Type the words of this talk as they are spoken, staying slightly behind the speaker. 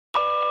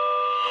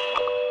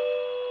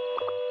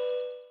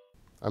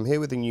I'm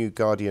here with the new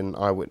Guardian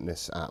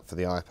Eyewitness app for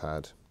the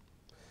iPad.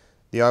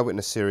 The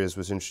Eyewitness series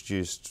was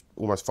introduced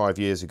almost 5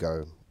 years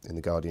ago in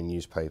the Guardian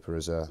newspaper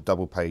as a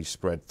double-page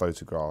spread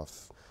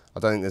photograph. I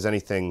don't think there's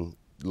anything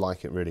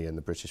like it really in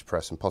the British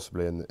press and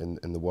possibly in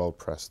the world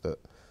press that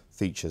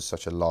features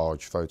such a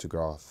large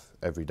photograph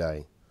every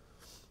day.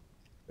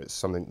 It's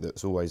something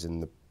that's always in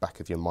the back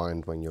of your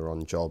mind when you're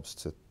on jobs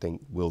to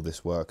think, will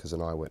this work as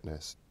an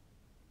eyewitness?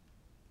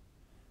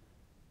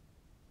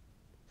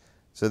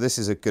 So this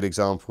is a good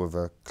example of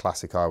a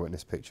classic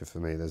eyewitness picture for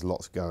me. There's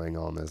lots going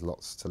on, there's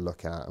lots to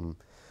look at, and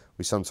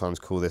we sometimes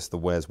call this the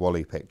Where's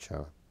Wally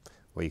picture,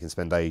 where you can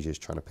spend ages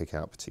trying to pick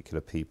out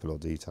particular people or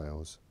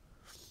details.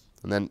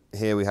 And then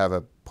here we have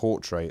a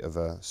portrait of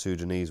a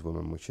Sudanese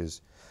woman, which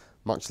is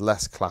much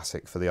less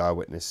classic for the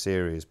Eyewitness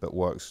series, but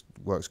works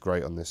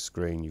great on this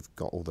screen. You've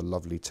got all the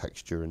lovely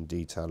texture and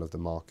detail of the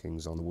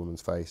markings on the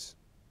woman's face.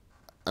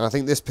 And I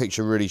think this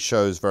picture really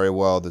shows very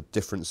well the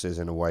differences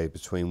in a way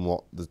between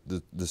what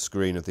the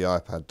screen of the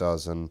iPad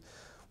does and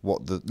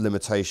what the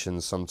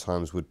limitations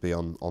sometimes would be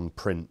on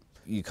print.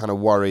 You kind of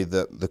worry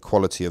that the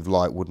quality of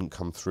light wouldn't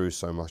come through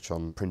so much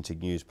on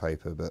printed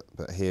newspaper,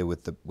 but here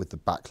with the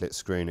backlit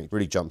screen, it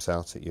really jumps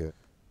out at you.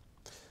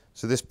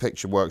 So this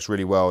picture works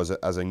really well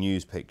as a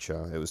news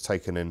picture. It was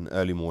taken in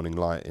early morning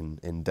light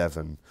in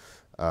Devon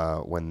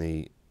when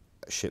the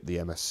ship, the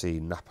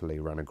MSC Napoli,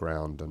 ran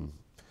aground and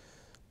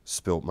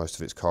spilt most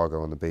of its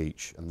cargo on the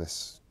beach, and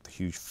this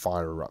huge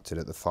fire erupted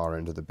at the far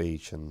end of the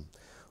beach, and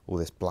all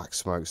this black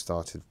smoke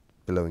started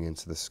billowing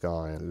into the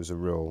sky, and there was a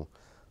real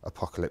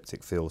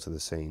apocalyptic feel to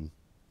the scene.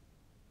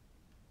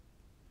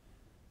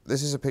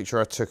 This is a picture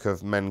I took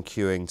of men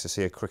queuing to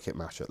see a cricket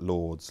match at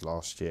Lord's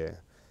last year.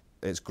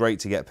 It's great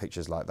to get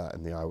pictures like that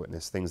in the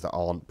Eyewitness, things that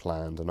aren't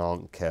planned and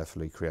aren't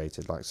carefully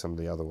created like some of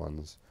the other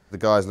ones. The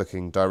guy's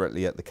looking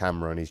directly at the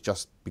camera and he's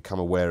just become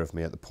aware of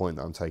me at the point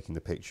that I'm taking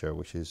the picture,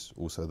 which is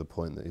also the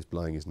point that he's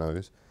blowing his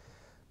nose.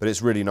 But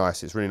it's really nice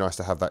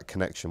to have that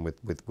connection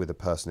with a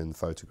person in the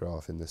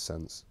photograph in this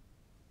sense.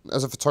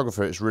 As a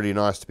photographer, it's really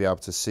nice to be able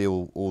to see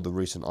all the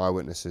recent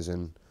eyewitnesses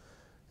in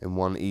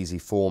one easy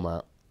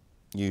format.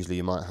 Usually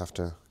you might have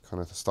to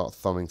kind of start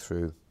thumbing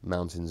through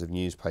mountains of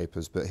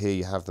newspapers, but here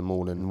you have them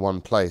all in one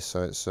place,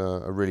 so it's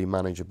a really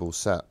manageable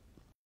set.